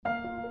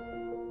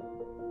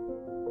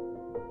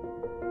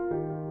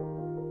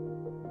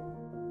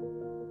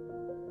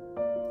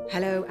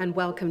Hello and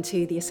welcome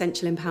to the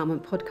Essential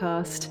Empowerment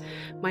Podcast.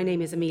 My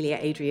name is Amelia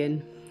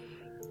Adrian.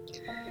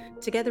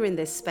 Together in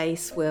this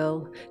space,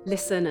 we'll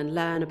listen and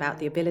learn about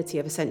the ability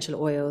of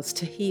essential oils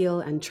to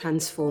heal and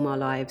transform our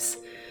lives.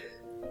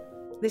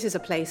 This is a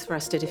place for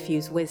us to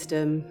diffuse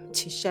wisdom,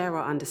 to share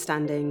our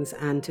understandings,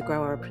 and to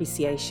grow our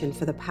appreciation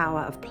for the power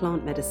of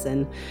plant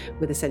medicine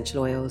with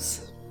essential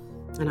oils.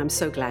 And I'm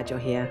so glad you're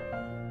here.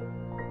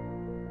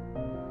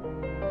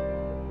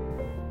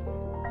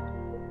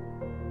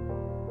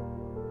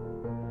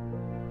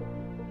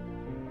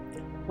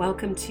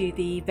 Welcome to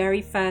the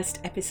very first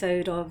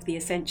episode of the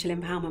Essential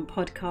Empowerment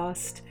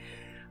Podcast.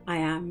 I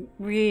am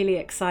really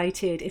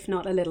excited, if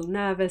not a little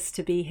nervous,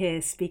 to be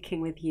here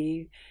speaking with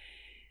you.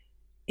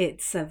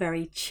 It's a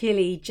very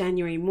chilly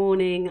January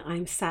morning.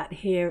 I'm sat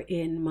here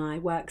in my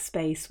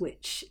workspace,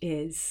 which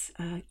is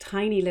a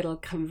tiny little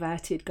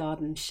converted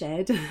garden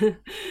shed.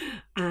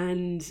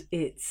 And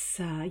it's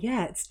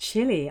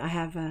chilly. I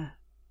have a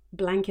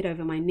blanket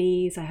over my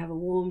knees. I have a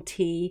warm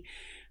tea.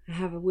 I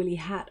have a woolly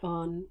hat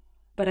on.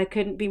 But I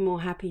couldn't be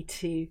more happy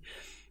to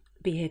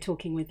be here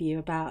talking with you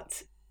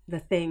about the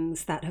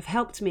things that have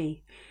helped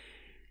me.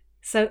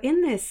 So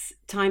in this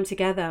time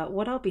together,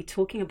 what I'll be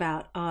talking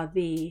about are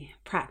the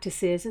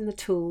practices and the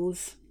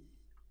tools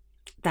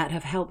that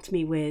have helped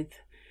me with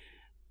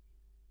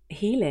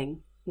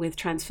healing, with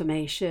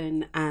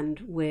transformation, and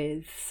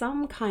with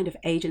some kind of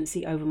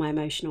agency over my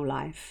emotional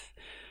life.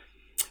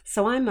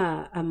 So I'm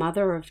a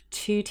mother of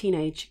two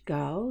teenage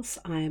girls.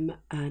 I'm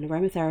an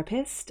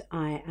aromatherapist.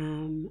 I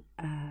am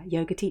a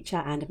yoga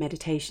teacher and a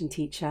meditation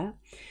teacher.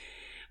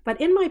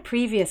 But in my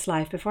previous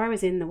life, before I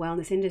was in the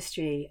wellness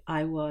industry,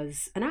 I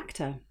was an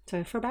actor.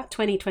 So for about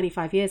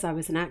 25 years, I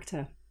was an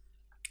actor.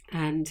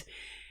 And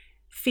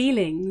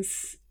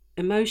feelings,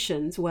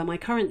 emotions were my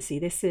currency.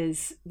 This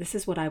is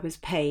what I was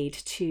paid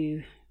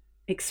to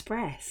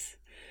express.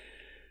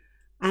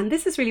 And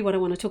this is really what I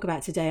want to talk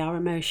about today, our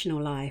emotional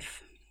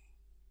life.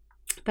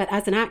 But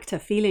as an actor,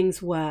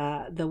 feelings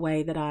were the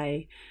way that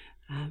I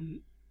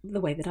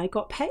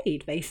got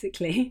paid,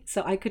 basically.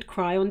 So I could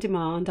cry on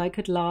demand. I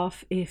could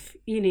laugh if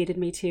you needed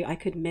me to. I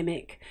could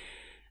mimic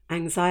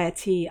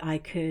anxiety. I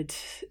could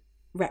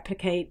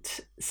replicate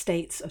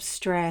states of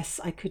stress.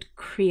 I could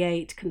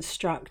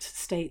construct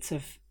states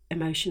of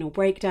emotional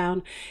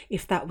breakdown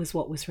if that was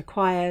what was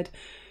required.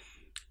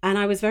 And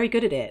I was very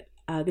good at it.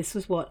 This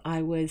was what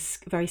I was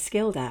very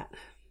skilled at.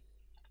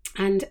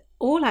 And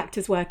all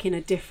actors work in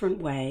a different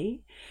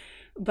way,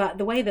 but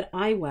the way that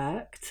I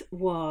worked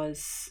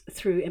was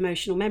through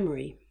emotional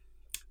memory.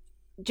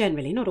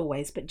 Generally, not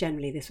always, but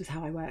generally this was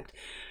how I worked.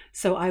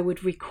 So I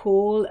would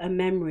recall a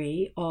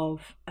memory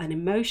of an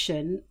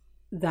emotion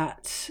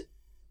that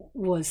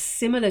was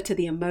similar to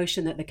the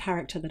emotion that the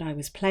character that I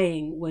was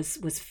playing was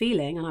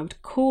feeling, and I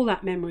would call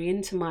that memory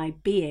into my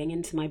being,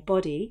 into my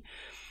body,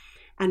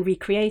 and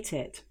recreate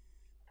it.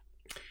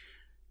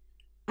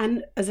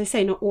 And as I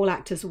say, not all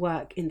actors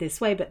work in this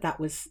way, but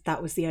that was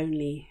the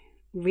only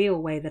real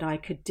way that I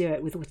could do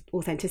it with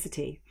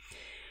authenticity.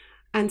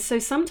 And so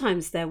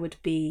sometimes there would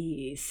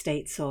be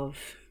states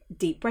of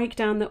deep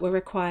breakdown that were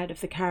required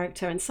of the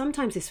character, and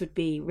sometimes this would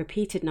be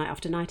repeated night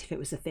after night if it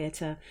was a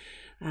theatre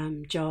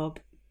job.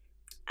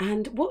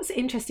 And what was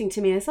interesting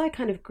to me as I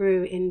kind of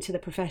grew into the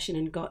profession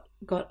and got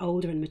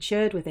older and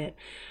matured with it,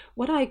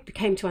 what I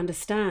came to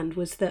understand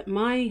was that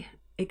my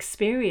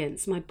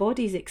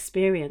body's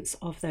experience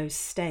of those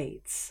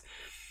states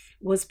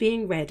was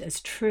being read as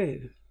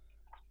true.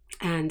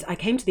 And I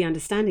came to the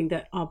understanding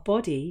that our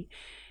body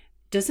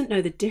doesn't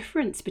know the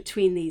difference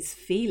between these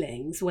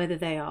feelings, whether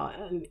they are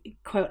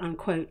quote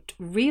unquote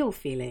real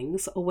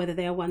feelings or whether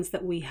they are ones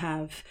that we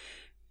have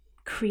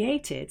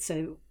created.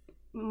 So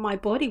my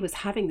body was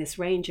having this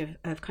range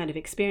of kind of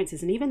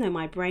experiences. And even though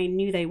my brain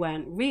knew they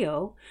weren't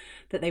real,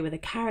 that they were the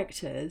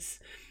characters,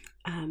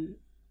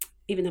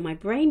 even though my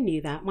brain knew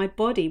that, my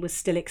body was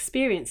still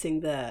experiencing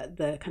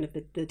the kind of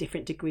the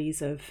different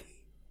degrees of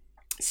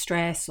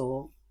stress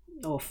or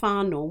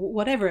fun or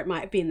whatever it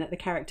might have been that the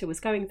character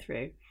was going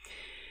through.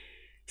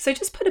 So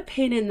just put a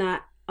pin in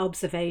that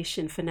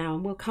observation for now,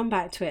 and we'll come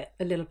back to it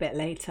a little bit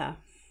later.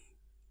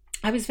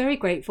 I was very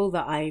grateful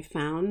that I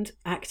found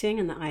acting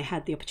and that I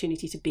had the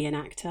opportunity to be an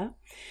actor,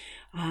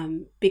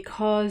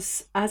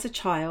 because as a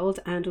child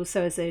and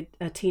also as a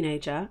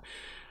teenager,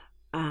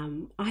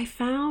 I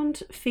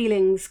found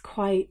feelings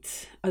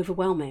quite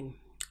overwhelming.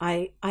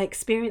 I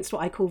experienced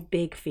what I call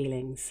big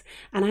feelings.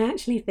 And I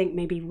actually think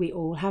maybe we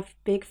all have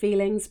big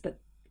feelings, but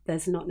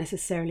there's not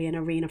necessarily an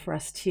arena for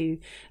us to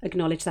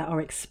acknowledge that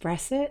or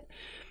express it.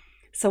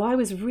 So I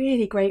was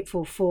really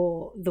grateful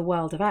for the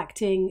world of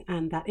acting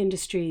and that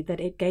industry, that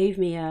it gave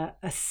me a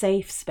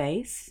safe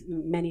space,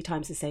 many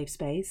times a safe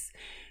space,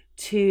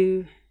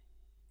 to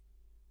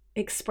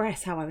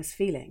express how I was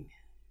feeling,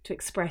 to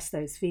express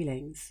those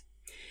feelings.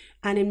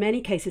 And in many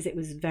cases, it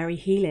was very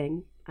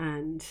healing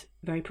and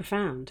very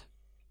profound.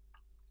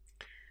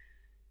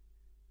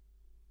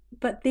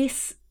 But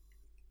this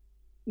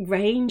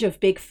range of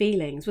big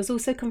feelings was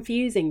also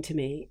confusing to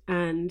me,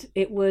 and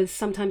it was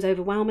sometimes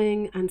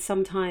overwhelming and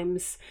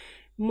sometimes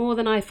more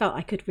than I felt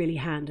I could really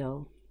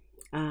handle.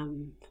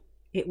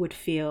 It would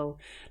feel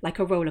like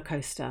a roller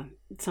coaster.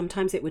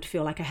 Sometimes it would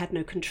feel like I had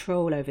no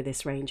control over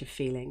this range of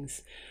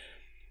feelings.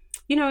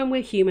 And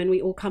we're human.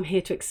 We all come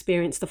here to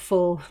experience the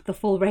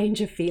full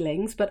range of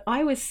feelings. But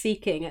I was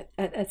seeking at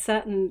a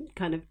certain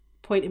kind of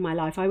point in my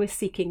life, I was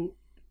seeking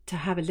to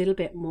have a little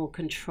bit more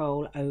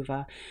control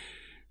over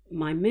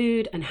my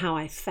mood and how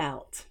I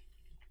felt.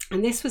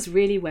 And this was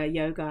really where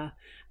yoga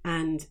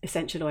and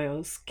essential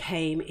oils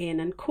came in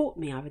and caught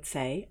me, I would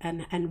say,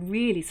 and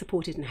really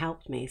supported and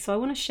helped me. So I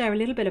want to share a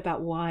little bit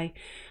about why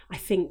I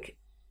think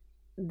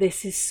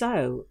this is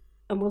so.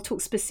 And I'll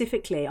talk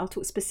specifically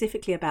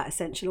about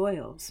essential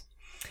oils.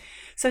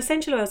 So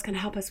essential oils can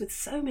help us with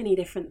so many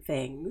different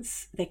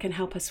things. They can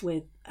help us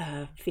with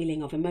a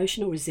feeling of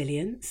emotional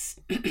resilience,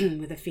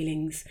 with the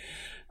feelings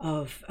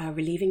of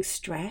relieving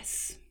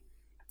stress.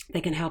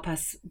 They can help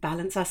us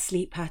balance our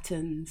sleep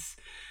patterns.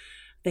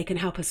 They can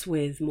help us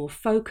with more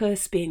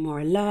focus, being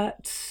more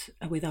alert,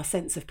 with our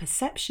sense of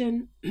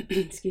perception,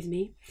 excuse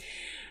me.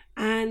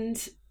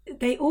 And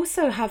they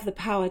also have the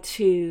power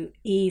to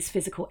ease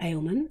physical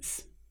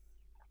ailments.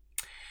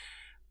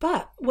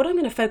 But what I'm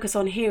going to focus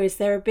on here is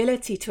their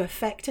ability to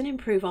affect and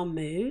improve our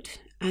mood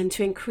and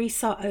to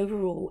increase our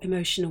overall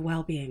emotional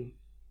well-being.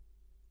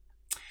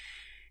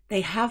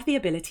 They have the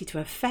ability to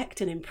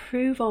affect and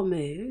improve our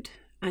mood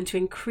and to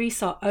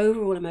increase our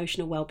overall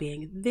emotional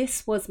well-being.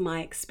 This was my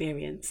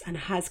experience and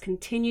has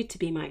continued to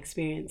be my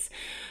experience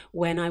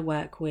when I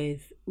work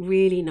with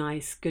really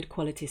nice, good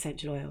quality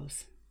essential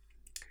oils.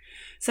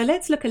 So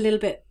let's look a little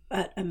bit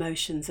at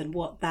emotions and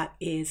what that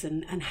is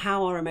and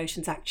how our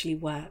emotions actually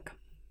work.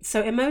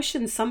 So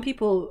emotions, some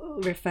people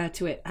refer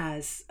to it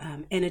as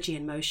energy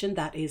in motion.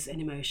 That is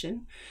an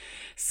emotion.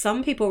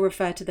 Some people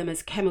refer to them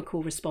as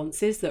chemical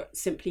responses that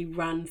simply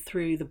run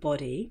through the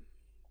body.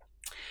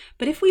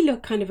 But if we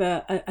look kind of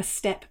a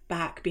step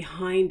back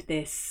behind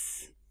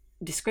this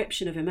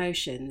description of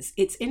emotions,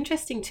 it's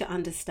interesting to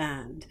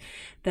understand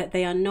that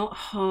they are not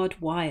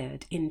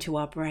hardwired into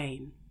our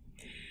brain.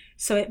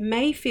 So it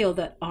may feel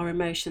that our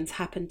emotions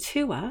happen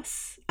to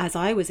us, as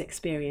I was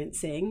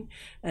experiencing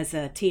as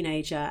a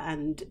teenager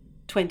and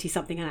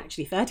 20-something and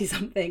actually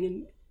 30-something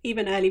and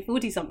even early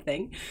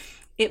 40-something.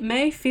 It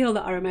may feel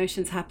that our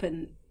emotions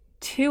happen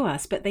to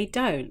us, but they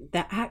don't.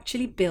 They're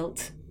actually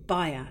built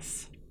by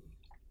us.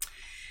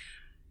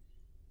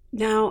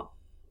 Now,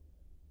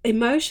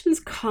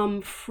 emotions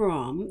come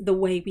from the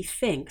way we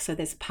think. So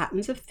there's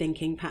patterns of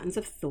thinking, patterns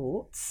of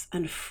thoughts,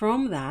 and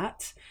from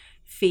that,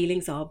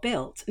 feelings are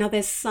built. Now,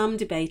 there's some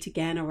debate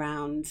again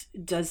around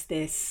does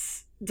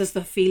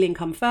the feeling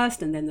come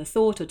first and then the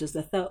thought, or does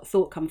the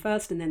thought come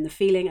first and then the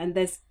feeling? And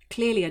there's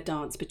clearly a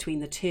dance between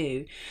the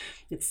two.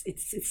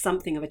 It's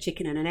something of a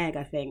chicken and an egg,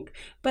 I think.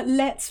 But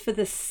let's, for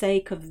the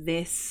sake of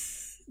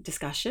this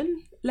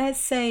discussion, let's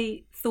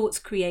say thoughts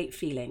create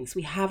feelings.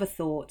 We have a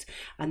thought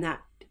and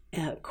that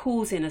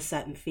calls in a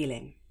certain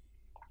feeling.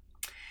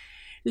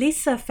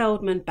 Lisa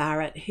Feldman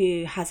Barrett,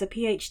 who has a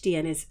PhD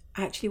and is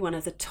actually one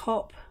of the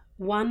top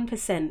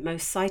 1%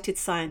 most cited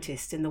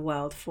scientists in the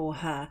world for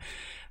her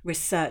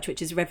research,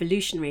 which is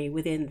revolutionary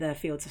within the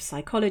fields of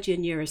psychology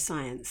and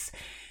neuroscience.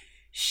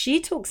 She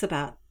talks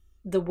about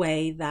the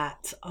way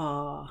that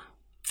our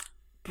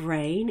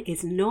brain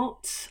is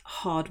not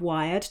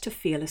hardwired to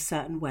feel a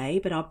certain way,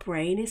 but our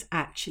brain is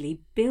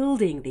actually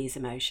building these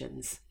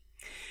emotions.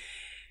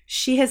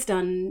 She has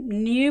done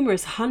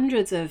numerous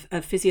hundreds of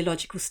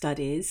physiological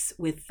studies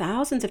with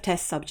thousands of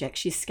test subjects.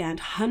 She's scanned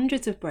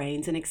hundreds of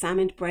brains and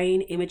examined brain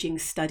imaging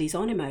studies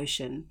on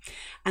emotion.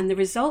 And the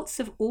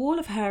results of all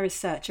of her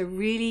research are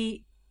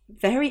really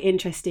very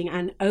interesting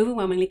and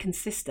overwhelmingly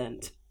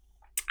consistent.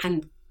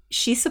 And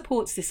she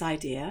supports this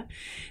idea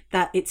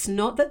that it's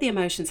not that the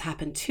emotions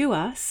happen to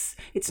us,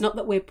 it's not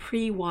that we're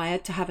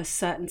pre-wired to have a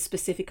certain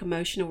specific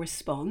emotional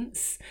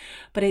response,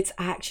 but it's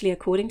actually,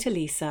 according to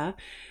Lisa,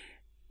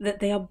 that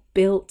they are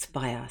built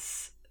by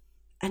us.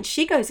 And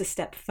she goes a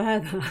step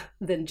further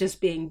than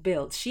just being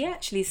built. She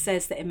actually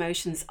says that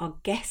emotions are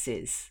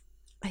guesses.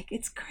 Like,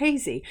 it's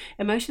crazy.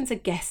 Emotions are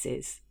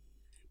guesses,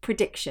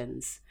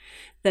 predictions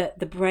that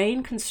the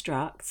brain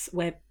constructs,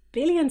 where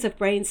billions of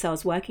brain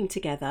cells working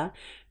together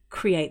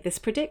create this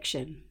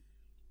prediction.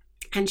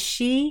 And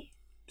she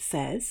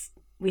says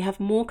we have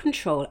more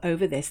control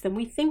over this than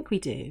we think we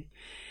do.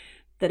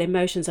 That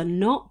emotions are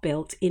not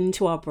built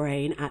into our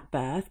brain at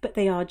birth, but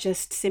they are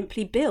just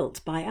simply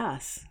built by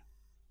us.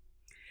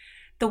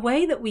 The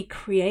way that we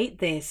create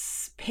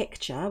this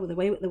picture, the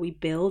way that we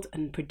build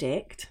and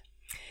predict,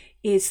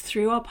 is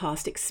through our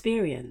past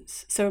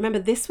experience. So remember,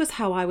 this was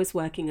how I was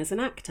working as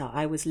an actor.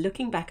 I was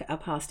looking back at a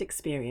past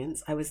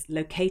experience. I was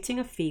locating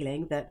a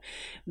feeling that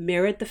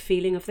mirrored the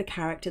feeling of the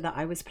character that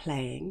I was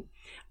playing.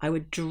 I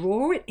would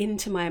draw it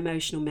into my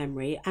emotional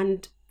memory,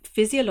 and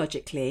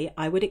physiologically,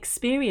 I would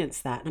experience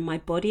that, and my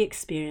body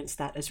experienced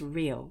that as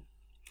real.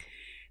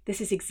 This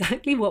is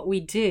exactly what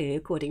we do,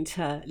 according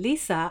to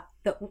Lisa,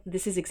 that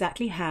this is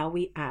exactly how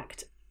we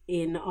act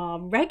in our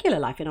regular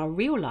life, in our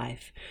real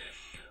life.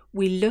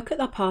 we look at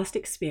our past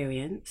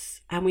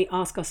experience and we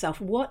ask ourselves,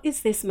 what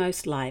is this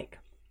most like?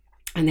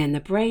 And then the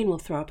brain will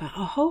throw up a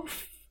whole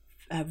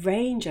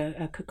range,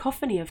 a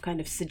cacophony of kind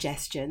of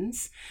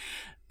suggestions,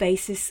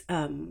 basis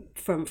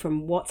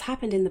from what's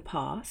happened in the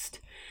past.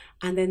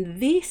 And then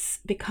this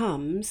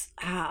becomes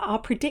our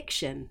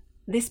prediction.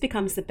 This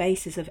becomes the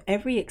basis of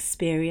every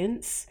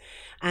experience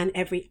and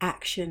every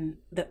action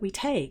that we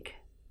take.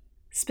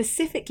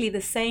 Specifically, the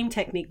same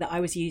technique that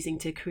I was using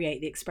to create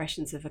the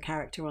expressions of a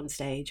character on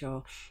stage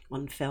or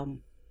on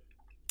film.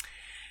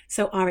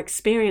 So our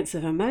experience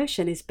of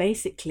emotion is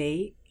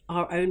basically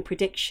our own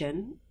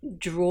prediction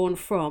drawn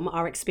from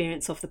our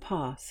experience of the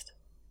past.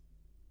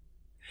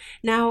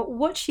 Now,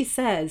 what she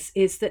says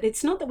is that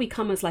it's not that we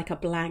come as like a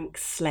blank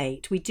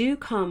slate. We do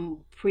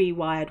come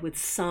pre-wired with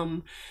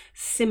some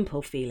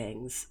simple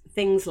feelings,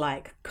 things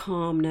like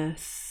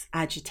calmness,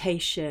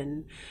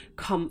 agitation,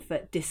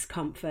 comfort,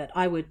 discomfort.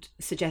 I would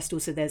suggest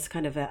also there's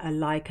kind of a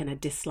like and a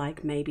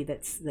dislike maybe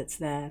that's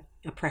there,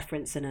 a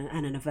preference and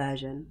an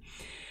aversion.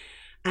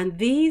 And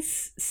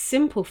these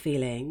simple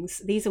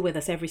feelings, these are with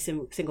us every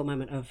single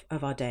moment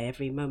of our day,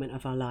 every moment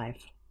of our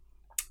life.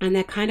 And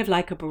they're kind of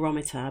like a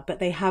barometer, but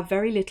they have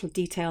very little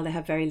detail, they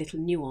have very little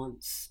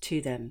nuance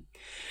to them.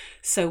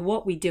 So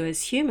what we do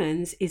as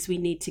humans is we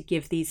need to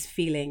give these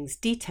feelings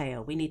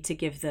detail. We need to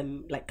give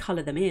them, like,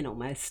 color them in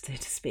almost, so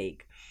to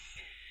speak.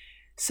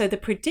 So the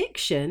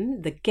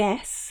prediction, the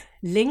guess,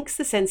 links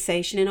the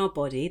sensation in our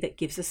body that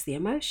gives us the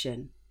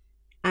emotion.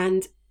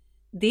 And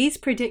these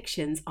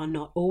predictions are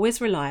not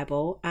always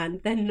reliable,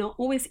 and they're not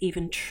always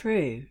even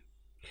true.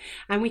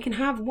 And we can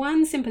have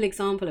one simple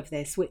example of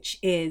this, which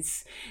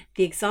is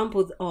the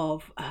example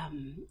of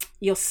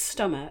your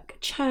stomach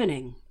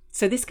churning.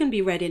 So this can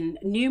be read in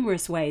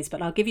numerous ways, but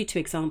I'll give you two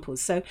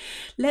examples. So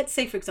let's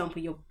say, for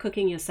example, you're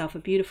cooking yourself a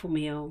beautiful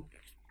meal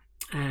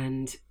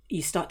and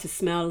you start to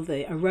smell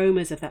the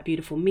aromas of that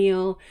beautiful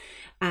meal.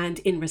 And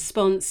in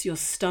response, your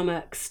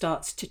stomach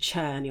starts to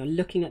churn. You're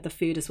looking at the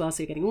food as well.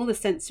 So you're getting all the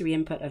sensory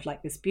input of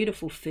like this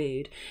beautiful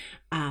food.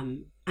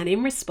 And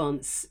in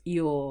response,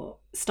 your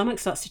stomach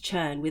starts to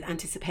churn with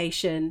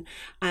anticipation.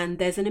 And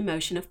there's an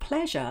emotion of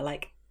pleasure,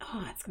 like,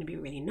 oh, it's going to be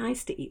really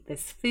nice to eat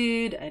this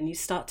food. And you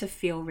start to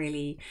feel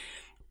really,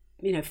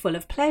 full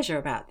of pleasure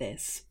about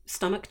this.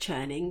 Stomach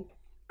churning,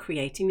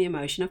 creating the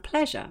emotion of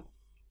pleasure.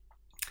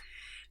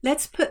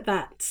 Let's put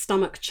that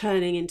stomach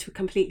churning into a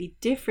completely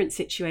different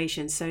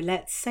situation. So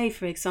let's say,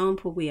 for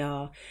example, we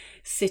are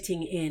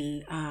sitting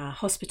in a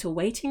hospital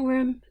waiting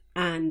room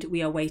and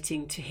we are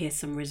waiting to hear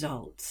some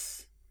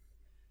results.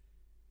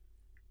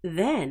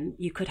 Then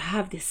you could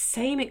have this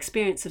same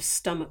experience of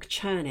stomach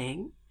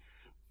churning,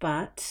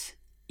 but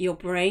your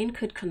brain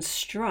could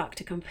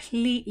construct a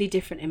completely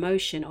different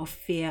emotion of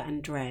fear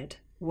and dread,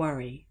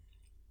 worry.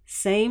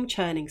 Same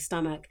churning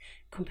stomach,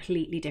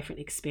 completely different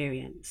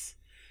experience.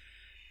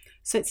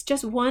 So it's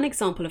just one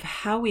example of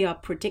how we are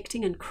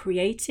predicting and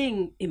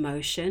creating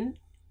emotion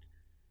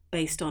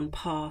based on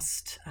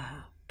past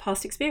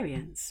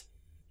experience.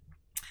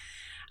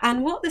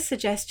 And what the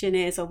suggestion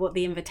is, or what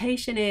the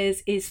invitation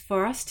is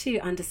for us to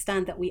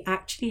understand that we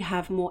actually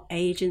have more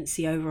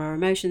agency over our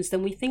emotions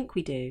than we think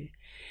we do.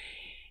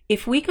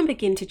 If we can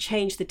begin to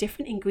change the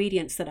different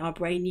ingredients that our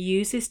brain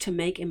uses to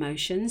make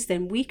emotions,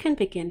 then we can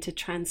begin to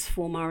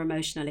transform our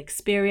emotional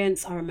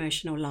experience, our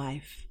emotional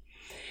life.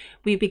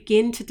 We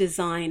begin to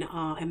design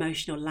our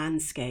emotional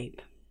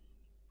landscape.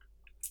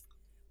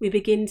 We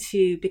begin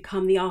to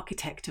become the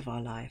architect of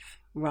our life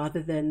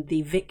rather than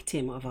the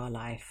victim of our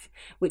life,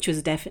 which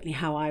was definitely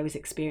how I was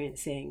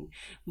experiencing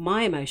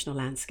my emotional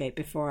landscape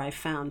before I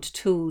found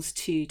tools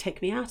to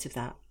take me out of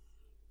that.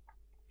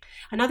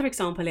 Another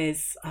example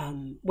is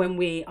when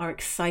we are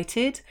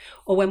excited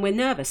or when we're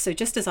nervous. So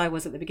just as I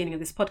was at the beginning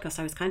of this podcast,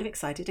 I was kind of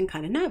excited and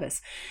kind of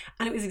nervous.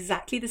 And it was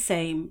exactly the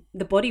same.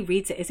 The body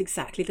reads it as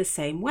exactly the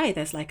same way.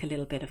 There's like a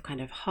little bit of kind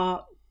of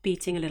heart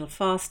beating a little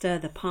faster.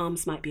 The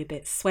palms might be a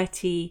bit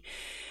sweaty.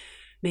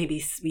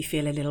 Maybe we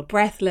feel a little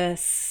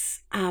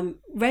breathless.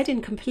 Read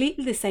in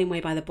completely the same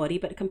way by the body,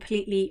 but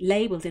completely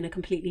labeled in a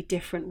completely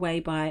different way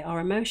by our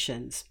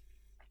emotions.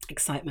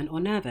 Excitement or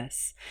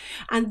nervous.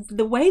 And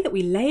the way that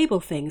we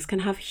label things can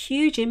have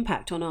huge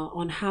impact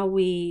on how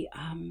we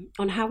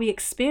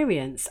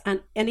experience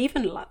and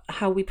even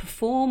how we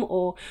perform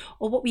or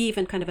what we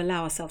even kind of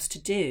allow ourselves to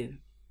do.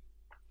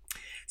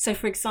 So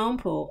for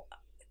example,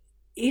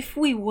 if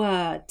we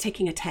were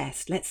taking a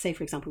test, let's say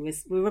for example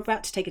we were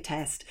about to take a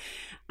test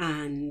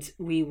and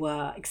we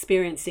were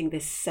experiencing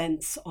this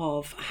sense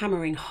of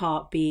hammering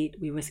heartbeat,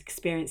 we were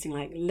experiencing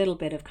like a little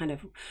bit of kind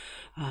of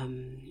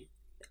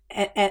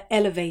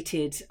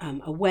elevated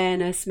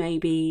awareness,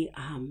 maybe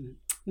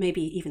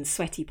even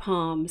sweaty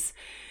palms.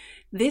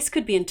 This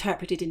could be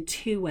interpreted in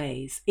two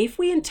ways. If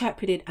we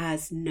interpret it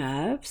as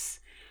nerves,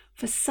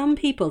 for some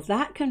people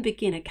that can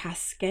begin a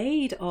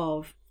cascade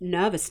of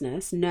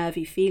nervousness,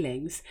 nervy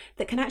feelings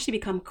that can actually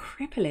become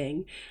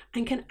crippling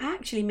and can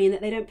actually mean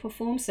that they don't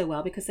perform so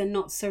well because they're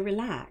not so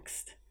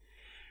relaxed.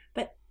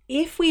 But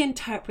if we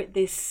interpret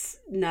this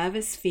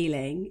nervous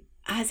feeling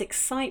as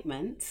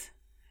excitement,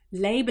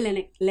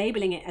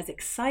 labeling it as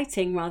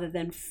exciting rather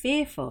than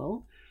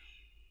fearful,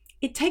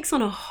 it takes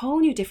on a whole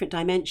new different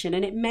dimension.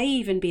 And it may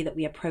even be that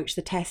we approach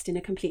the test in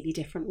a completely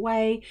different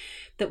way,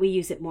 that we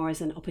use it more as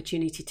an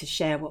opportunity to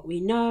share what we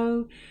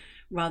know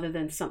rather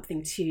than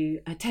something to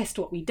test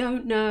what we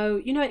don't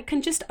know. You know, it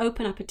can just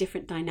open up a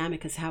different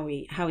dynamic as how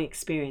we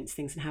experience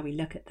things and how we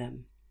look at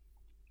them.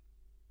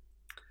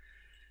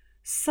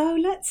 So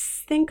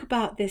let's think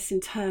about this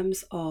in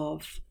terms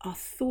of our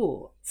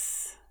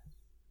thoughts.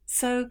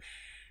 So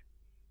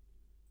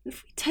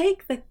if we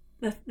take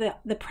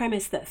the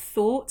premise that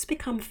thoughts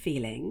become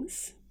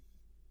feelings,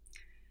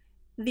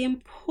 the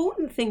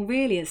important thing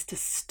really is to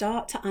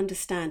start to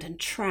understand and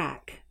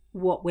track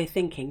what we're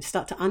thinking,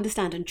 start to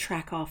understand and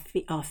track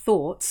our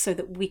thoughts so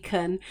that we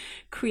can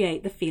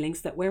create the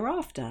feelings that we're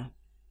after.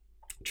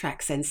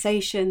 Track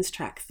sensations,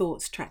 track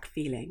thoughts, track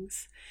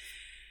feelings.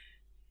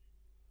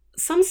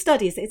 Some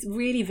studies, it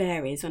really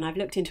varies. When I've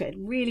looked into it, it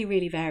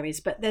really varies.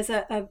 But there's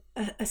a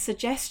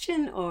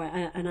suggestion or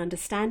an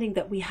understanding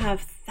that we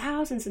have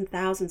thousands and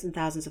thousands and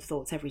thousands of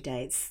thoughts every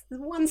day.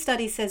 One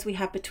study says we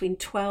have between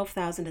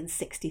 12,000 and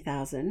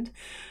 60,000.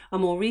 A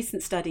more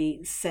recent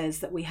study says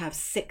that we have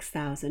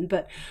 6,000.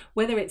 But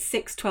whether it's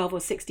 6, 12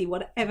 or 60,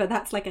 whatever,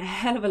 that's like a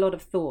hell of a lot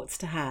of thoughts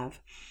to have.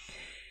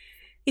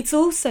 It's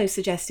also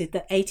suggested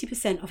that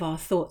 80% of our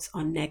thoughts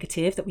are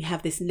negative, that we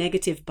have this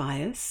negative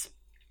bias.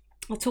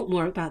 I'll talk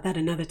more about that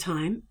another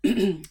time.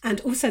 And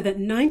also that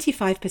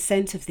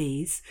 95% of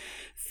these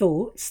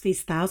thoughts,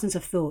 these thousands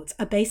of thoughts,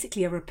 are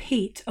basically a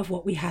repeat of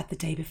what we had the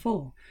day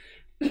before.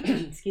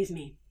 Excuse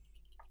me.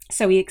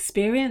 So we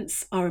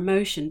experience our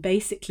emotion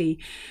basically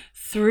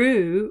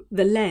through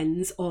the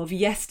lens of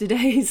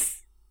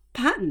yesterday's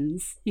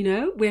patterns. You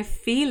know, we're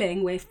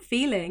thinking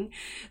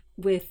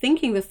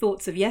the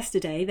thoughts of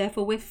yesterday,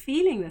 therefore we're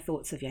feeling the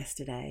thoughts of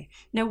yesterday.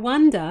 No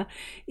wonder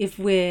if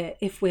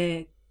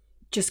we're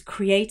just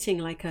creating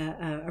like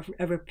a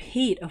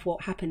repeat of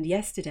what happened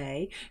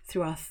yesterday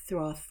through our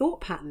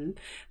thought pattern,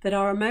 that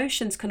our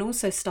emotions can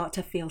also start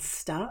to feel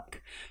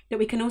stuck, that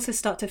we can also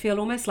start to feel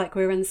almost like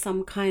we're in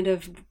some kind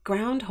of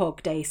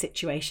Groundhog Day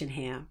situation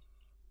here.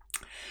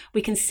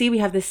 We can see we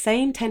have the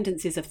same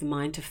tendencies of the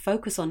mind to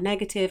focus on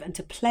negative and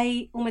to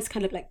play, almost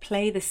kind of like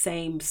play the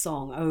same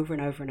song over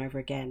and over and over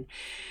again.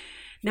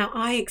 Now,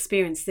 I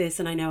experience this,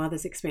 and I know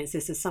others experience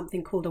this, as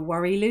something called a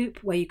worry loop,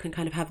 where you can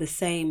kind of have the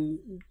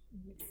same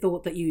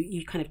thought that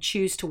you kind of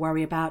choose to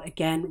worry about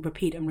again,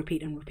 repeat and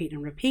repeat and repeat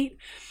and repeat.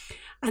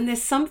 And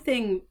there's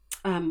something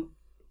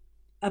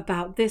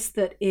about this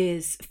that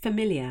is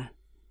familiar.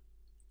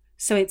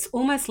 So it's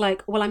almost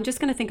like, well, I'm just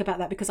going to think about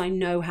that because I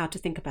know how to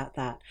think about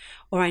that,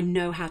 or I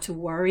know how to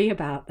worry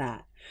about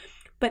that.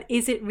 But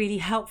is it really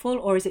helpful,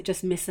 or is it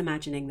just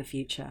misimagining the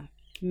future,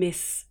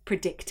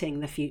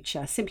 mispredicting the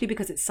future, simply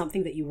because it's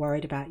something that you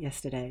worried about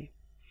yesterday?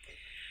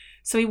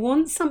 So we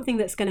want something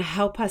that's going to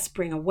help us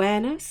bring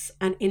awareness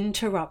and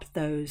interrupt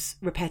those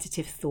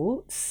repetitive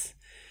thoughts.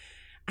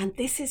 And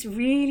this is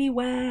really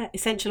where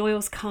essential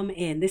oils come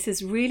in. This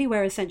is really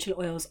where essential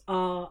oils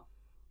are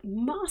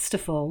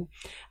masterful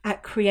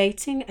at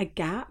creating a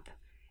gap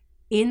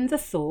in the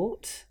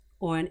thought,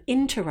 or an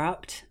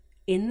interrupt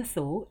in the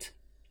thought,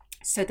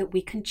 so that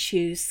we can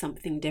choose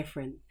something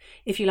different.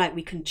 If you like,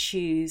 we can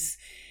choose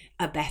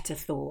a better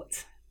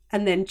thought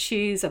and then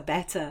choose a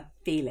better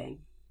feeling.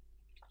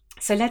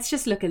 So let's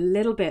just look a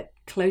little bit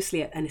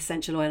closely at an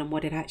essential oil and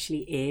what it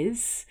actually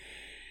is.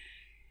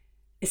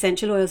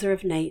 Essential oils are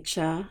of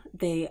nature.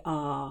 They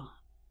are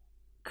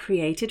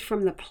created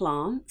from the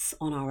plants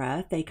on our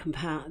earth. They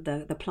compound,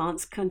 the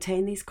plants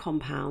contain these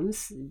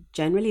compounds.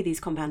 Generally,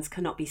 these compounds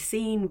cannot be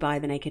seen by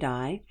the naked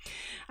eye.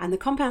 And the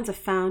compounds are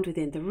found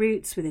within the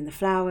roots, within the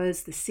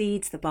flowers, the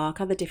seeds, the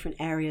bark, other different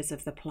areas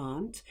of the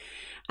plant.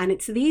 And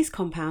it's these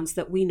compounds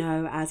that we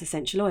know as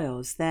essential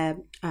oils. They're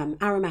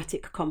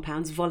aromatic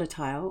compounds,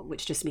 volatile,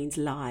 which just means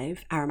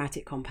live,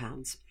 aromatic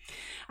compounds.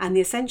 And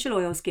the essential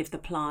oils give the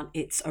plant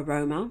its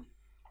aroma.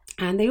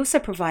 And they also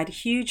provide a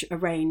huge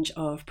range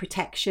of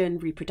protection,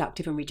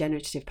 reproductive and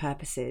regenerative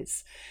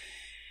purposes.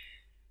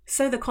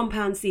 So the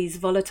compounds, these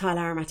volatile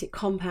aromatic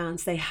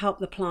compounds, they help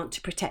the plant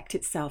to protect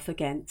itself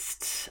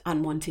against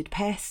unwanted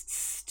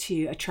pests,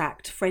 to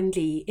attract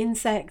friendly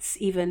insects,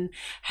 even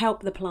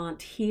help the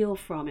plant heal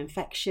from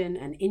infection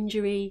and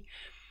injury.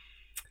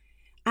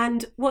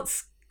 And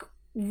what's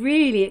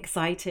really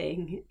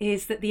exciting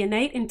is that the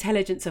innate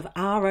intelligence of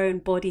our own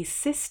body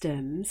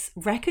systems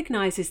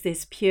recognizes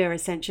this pure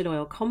essential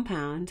oil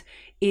compound,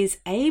 is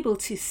able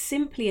to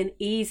simply and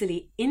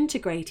easily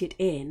integrate it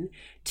in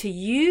to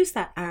use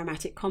that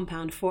aromatic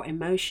compound for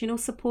emotional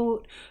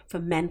support, for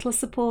mental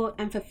support,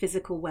 and for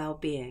physical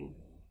well-being.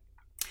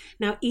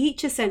 Now,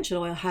 each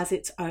essential oil has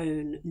its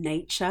own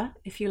nature,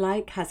 if you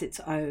like, has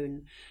its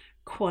own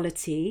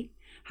quality,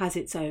 has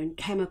its own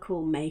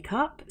chemical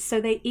makeup.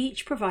 So they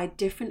each provide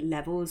different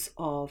levels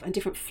of, and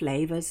different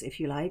flavors, if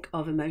you like,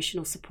 of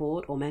emotional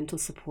support or mental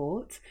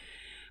support.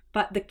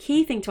 But the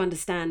key thing to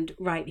understand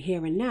right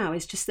here and now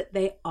is just that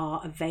they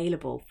are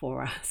available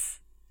for us.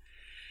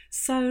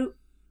 So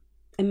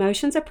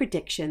Emotions are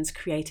predictions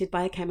created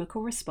by a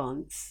chemical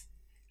response,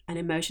 and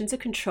emotions are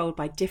controlled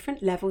by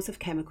different levels of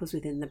chemicals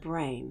within the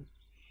brain.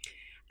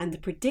 And the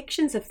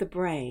predictions of the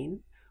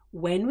brain,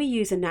 when we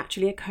use a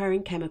naturally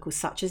occurring chemical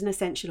such as an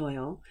essential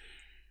oil,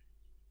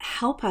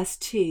 help us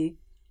to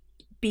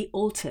be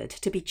altered,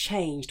 to be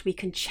changed. We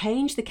can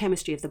change the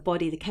chemistry of the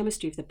body, the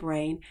chemistry of the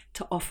brain,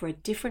 to offer a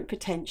different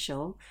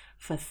potential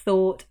for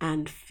thought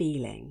and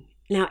feeling.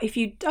 Now, if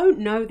you don't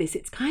know this,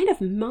 it's kind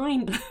of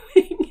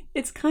mind-blowing.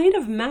 It's kind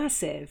of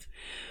massive.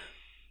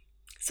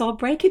 So I'll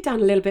break it down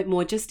a little bit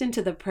more just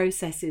into the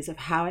processes of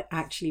how it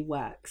actually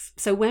works.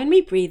 So when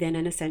we breathe in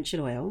an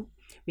essential oil,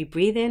 we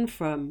breathe in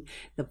from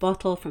the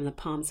bottle, from the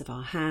palms of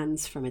our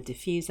hands, from a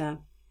diffuser,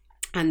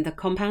 and the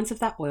compounds of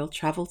that oil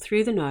travel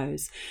through the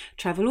nose,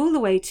 travel all the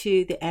way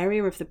to the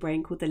area of the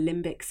brain called the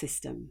limbic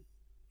system.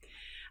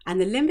 And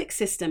the limbic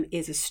system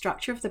is a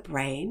structure of the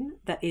brain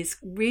that is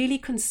really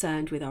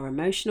concerned with our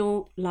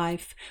emotional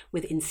life,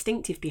 with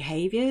instinctive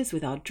behaviors,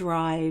 with our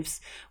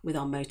drives, with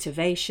our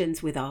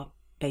motivations,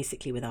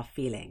 basically with our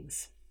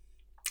feelings.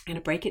 I'm going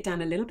to break it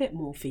down a little bit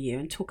more for you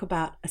and talk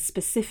about a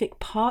specific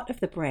part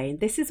of the brain.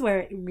 This is where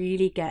it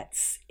really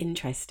gets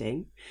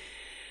interesting.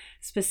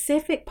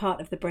 Specific part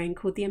of the brain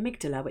called the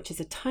amygdala, which is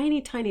a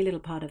tiny, tiny little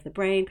part of the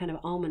brain, kind of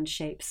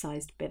almond-shaped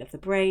sized bit of the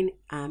brain.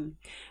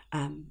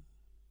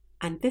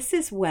 And this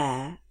is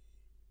where,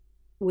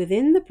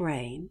 within the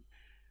brain,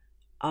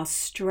 our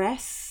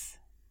stress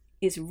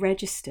is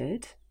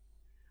registered,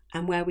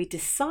 and where we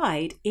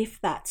decide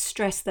if that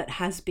stress that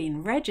has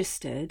been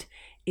registered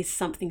is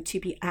something to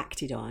be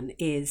acted on,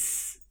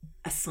 is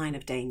a sign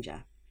of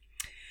danger.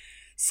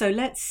 So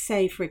let's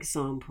say, for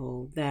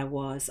example, there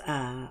was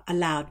a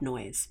loud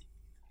noise.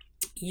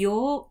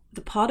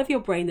 The part of your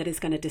brain that is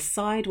going to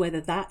decide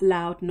whether that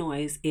loud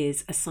noise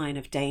is a sign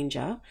of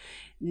danger,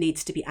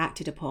 needs to be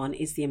acted upon,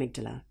 is the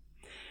amygdala.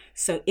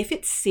 So if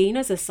it's seen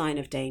as a sign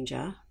of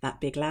danger, that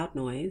big loud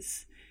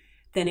noise,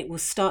 then it will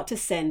start to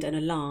send an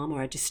alarm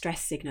or a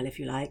distress signal, if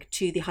you like,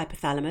 to the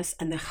hypothalamus,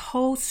 and the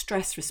whole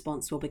stress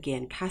response will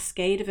begin.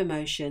 Cascade of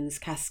emotions,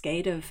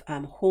 cascade of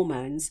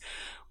hormones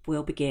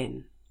will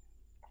begin.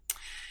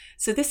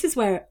 So this is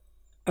where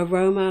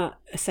aroma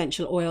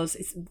essential oils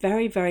is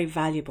very, very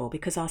valuable,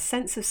 because our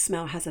sense of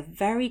smell has a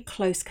very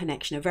close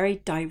connection, a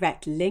very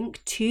direct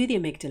link to the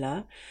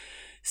amygdala.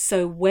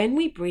 So when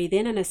we breathe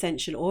in an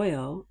essential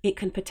oil, it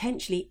can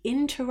potentially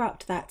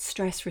interrupt that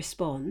stress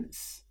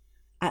response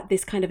at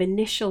this kind of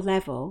initial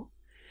level.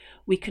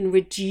 We can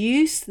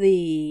reduce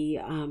the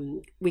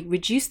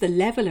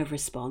level of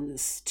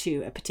response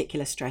to a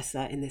particular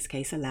stressor, in this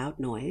case a loud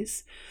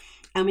noise,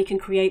 and we can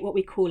create what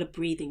we call a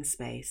breathing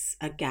space,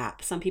 a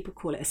gap. Some people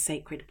call it a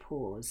sacred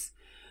pause.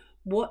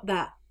 What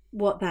that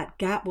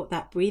gap, what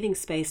that breathing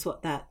space,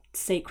 what that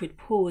sacred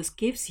pause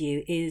gives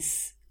you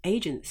is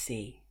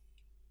agency.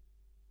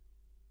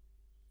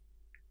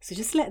 So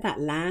just let that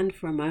land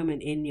for a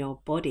moment in your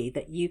body,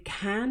 that you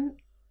can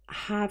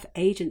have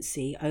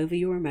agency over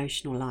your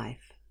emotional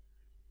life.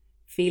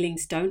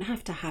 Feelings don't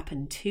have to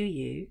happen to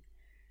you.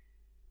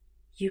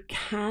 You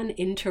can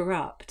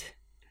interrupt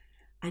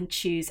and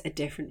choose a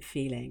different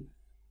feeling.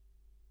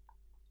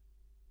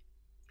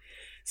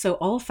 So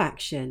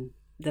olfaction,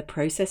 the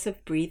process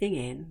of breathing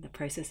in, the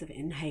process of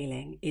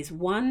inhaling, is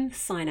one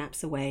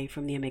synapse away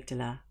from the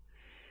amygdala.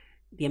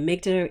 The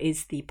amygdala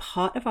is the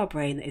part of our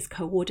brain that is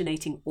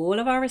coordinating all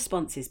of our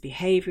responses,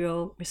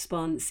 behavioral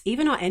response,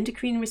 even our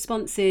endocrine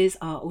responses,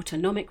 our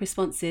autonomic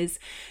responses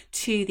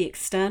to the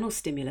external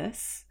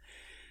stimulus,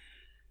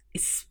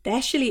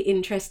 especially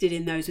interested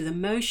in those with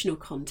emotional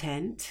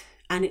content,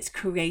 and it's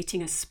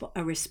creating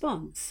a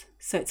response.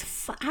 So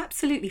it's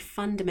absolutely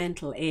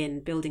fundamental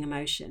in building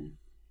emotion.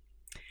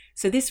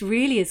 So this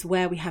really is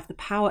where we have the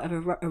power of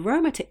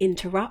aroma to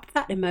interrupt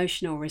that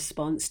emotional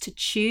response, to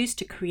choose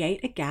to create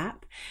a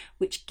gap,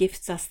 which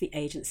gives us the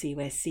agency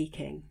we're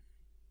seeking.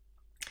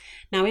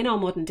 Now, in our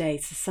modern day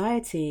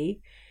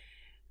society,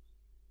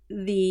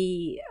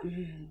 the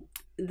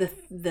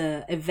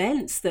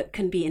events that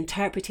can be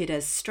interpreted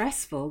as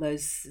stressful,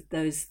 those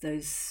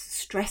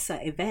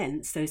stressor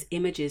events, those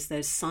images,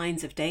 those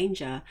signs of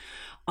danger,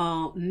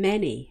 are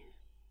many,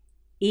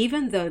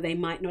 even though they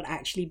might not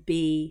actually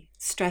be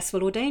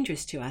stressful or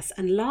dangerous to us.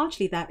 And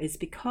largely that is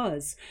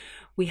because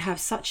we have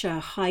such a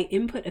high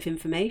input of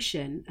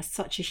information,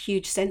 such a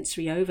huge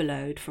sensory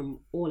overload from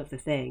all of the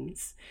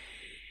things,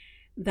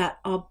 that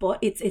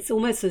it's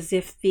almost as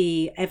if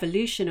the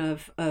evolution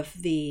of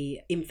the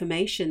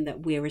information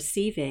that we're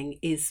receiving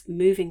is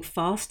moving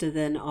faster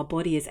than our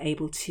body is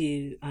able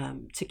to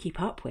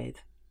keep up with.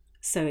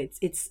 So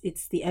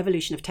it's the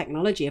evolution of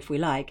technology, if we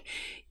like,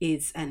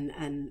 is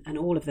and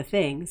all of the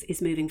things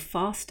is moving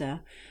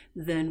faster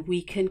than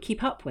we can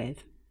keep up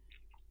with.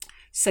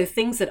 So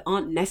things that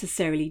aren't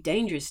necessarily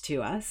dangerous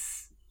to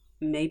us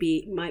might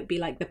be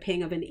like the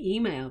ping of an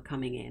email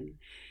coming in.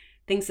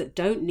 Things that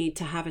don't need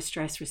to have a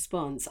stress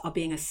response are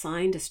being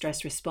assigned a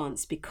stress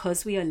response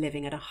because we are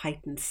living at a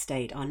heightened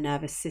state. Our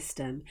nervous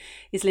system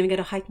is living at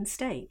a heightened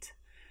state.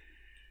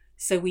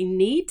 So we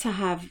need to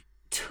have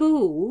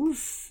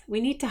tools, we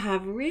need to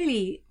have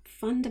really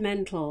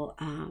fundamental,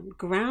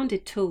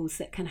 grounded tools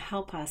that can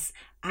help us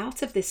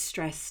out of this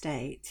stress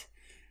state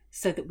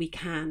so that we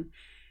can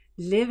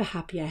live a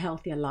happier,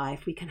 healthier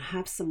life. We can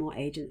have some more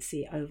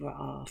agency over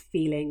our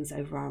feelings,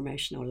 over our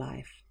emotional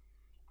life.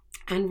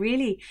 And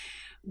really,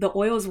 the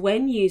oils,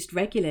 when used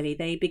regularly,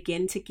 they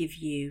begin to give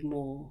you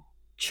more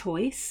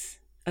choice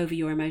over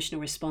your emotional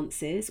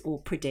responses or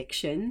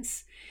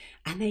predictions,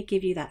 and they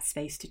give you that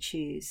space to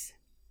choose.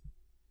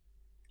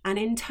 And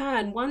in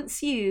turn,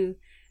 once you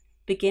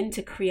begin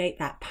to create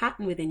that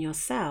pattern within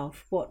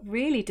yourself, what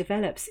really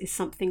develops is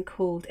something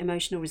called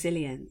emotional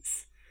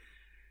resilience.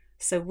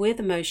 So with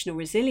emotional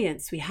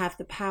resilience, we have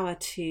the power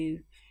to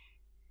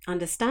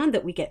understand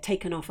that we get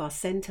taken off our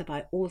center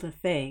by all the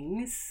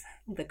things,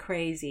 the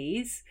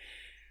crazies,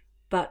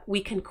 but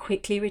we can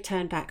quickly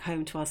return back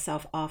home to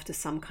ourselves after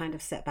some kind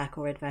of setback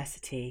or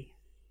adversity.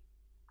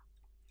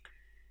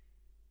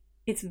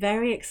 It's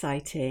very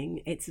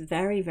exciting. It's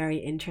very, very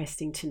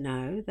interesting to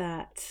know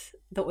that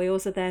the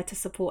oils are there to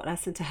support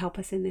us and to help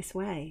us in this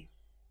way.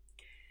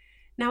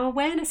 Now,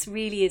 awareness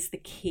really is the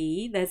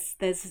key.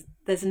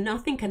 There's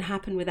nothing can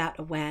happen without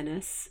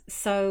awareness.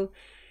 So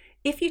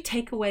if you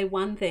take away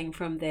one thing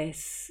from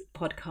this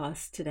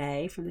podcast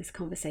today, from this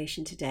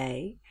conversation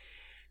today,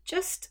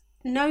 just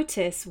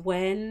notice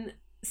when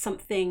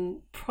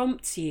something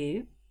prompts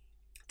you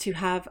to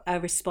have a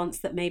response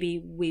that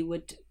maybe we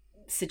would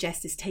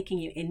suggest is taking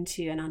you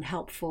into an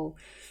unhelpful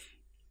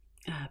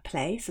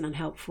place, an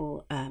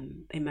unhelpful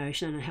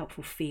emotion, an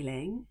unhelpful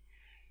feeling,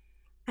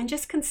 and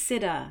just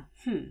consider,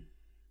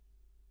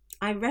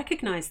 I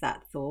recognize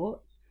that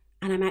thought,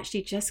 and I'm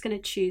actually just going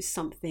to choose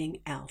something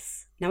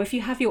else. Now, if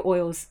you have your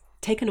oils,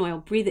 take an oil,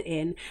 breathe it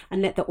in,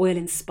 and let the oil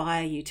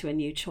inspire you to a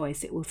new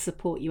choice. It will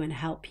support you and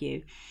help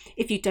you.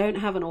 If you don't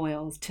have an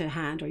oil to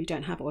hand, or you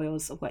don't have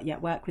oils or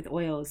yet work with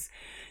oils,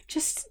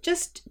 just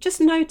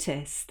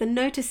notice. The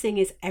noticing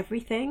is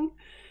everything,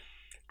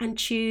 and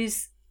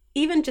choose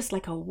even just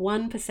like a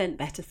 1%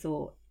 better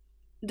thought.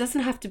 It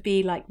doesn't have to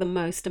be like the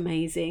most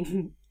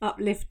amazing,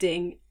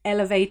 uplifting,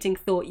 elevating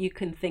thought you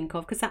can think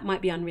of, because that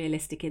might be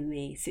unrealistic in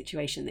the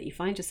situation that you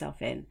find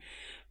yourself in.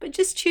 But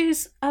just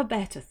choose a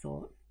better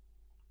thought.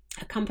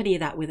 Accompany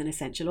that with an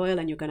essential oil,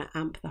 and you're going to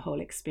amp the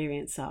whole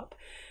experience up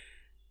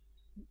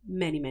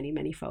many, many,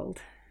 many fold.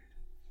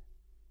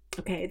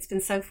 Okay, it's been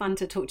so fun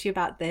to talk to you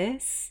about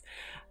this,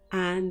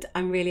 and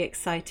I'm really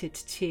excited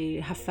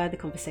to have further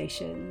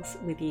conversations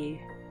with you.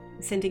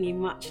 Sending you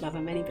much love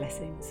and many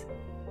blessings.